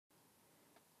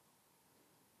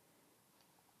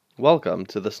Welcome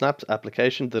to the Snapt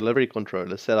Application Delivery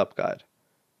Controller Setup Guide.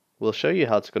 We'll show you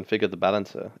how to configure the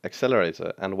balancer,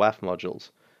 accelerator, and WAF modules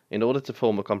in order to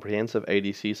form a comprehensive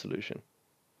ADC solution.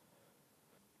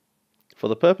 For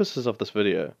the purposes of this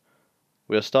video,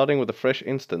 we are starting with a fresh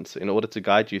instance in order to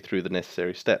guide you through the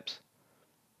necessary steps.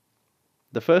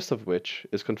 The first of which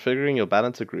is configuring your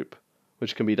balancer group,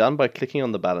 which can be done by clicking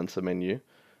on the balancer menu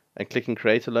and clicking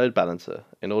Create a Load Balancer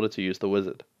in order to use the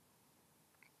wizard.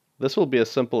 This will be a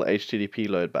simple HTTP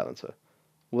load balancer.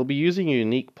 We'll be using a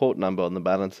unique port number on the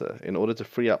balancer in order to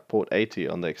free up port 80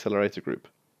 on the accelerator group.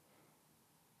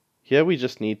 Here we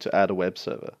just need to add a web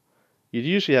server. You'd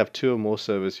usually have 2 or more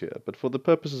servers here, but for the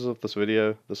purposes of this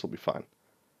video, this will be fine.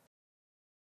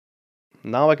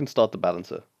 Now I can start the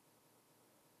balancer.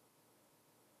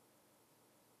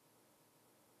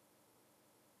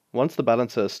 Once the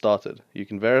balancer is started, you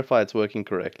can verify it's working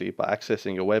correctly by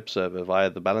accessing your web server via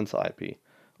the balancer IP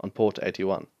on port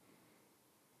 81.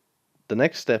 The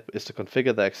next step is to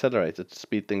configure the accelerator to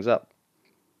speed things up.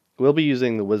 We'll be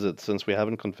using the wizard since we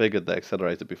haven't configured the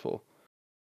accelerator before.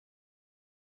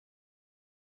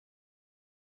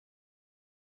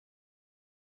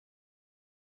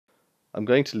 I'm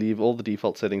going to leave all the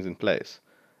default settings in place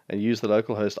and use the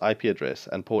localhost IP address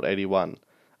and port 81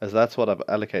 as that's what I've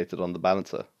allocated on the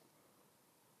balancer.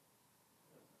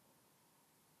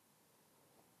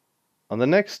 On the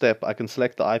next step, I can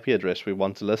select the IP address we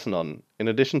want to listen on in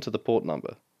addition to the port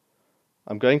number.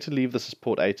 I'm going to leave this as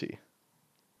port 80.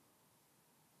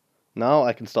 Now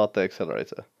I can start the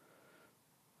accelerator.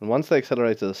 And once the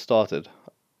accelerator is started,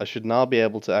 I should now be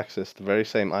able to access the very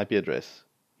same IP address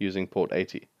using port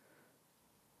 80.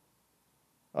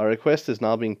 Our request is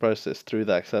now being processed through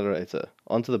the accelerator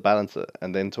onto the balancer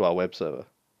and then to our web server.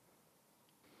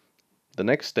 The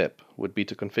next step would be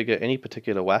to configure any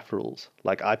particular WAF rules,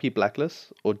 like IP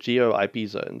blacklists or geo-IP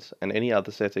zones and any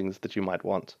other settings that you might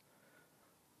want.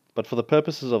 But for the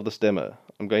purposes of this demo,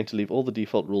 I'm going to leave all the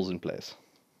default rules in place.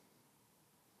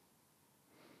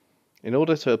 In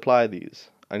order to apply these,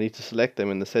 I need to select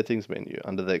them in the settings menu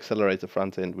under the accelerator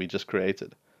front end we just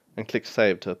created and click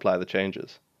Save to apply the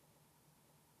changes.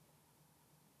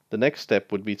 The next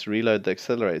step would be to reload the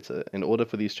accelerator in order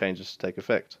for these changes to take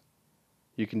effect.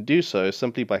 You can do so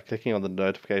simply by clicking on the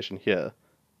notification here,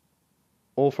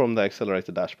 or from the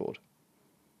Accelerator dashboard.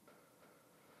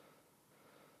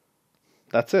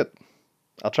 That's it.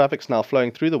 Our traffic's now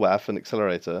flowing through the WAF and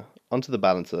accelerator, onto the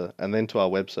balancer, and then to our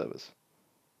web servers.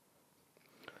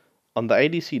 On the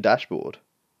ADC dashboard,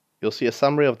 you'll see a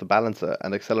summary of the balancer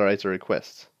and accelerator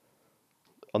requests.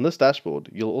 On this dashboard,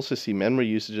 you'll also see memory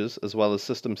usages as well as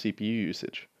system CPU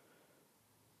usage.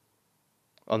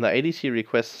 On the ADC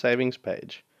Request Savings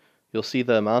page, you'll see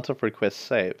the amount of requests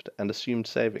saved and assumed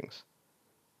savings.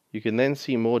 You can then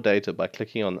see more data by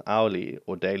clicking on hourly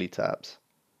or daily tabs.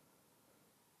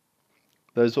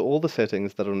 Those are all the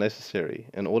settings that are necessary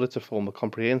in order to form a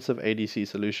comprehensive ADC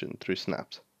solution through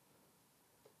Snapt.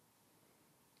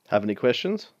 Have any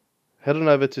questions? Head on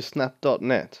over to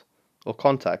snapt.net or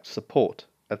contact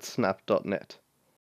support@snapt.net.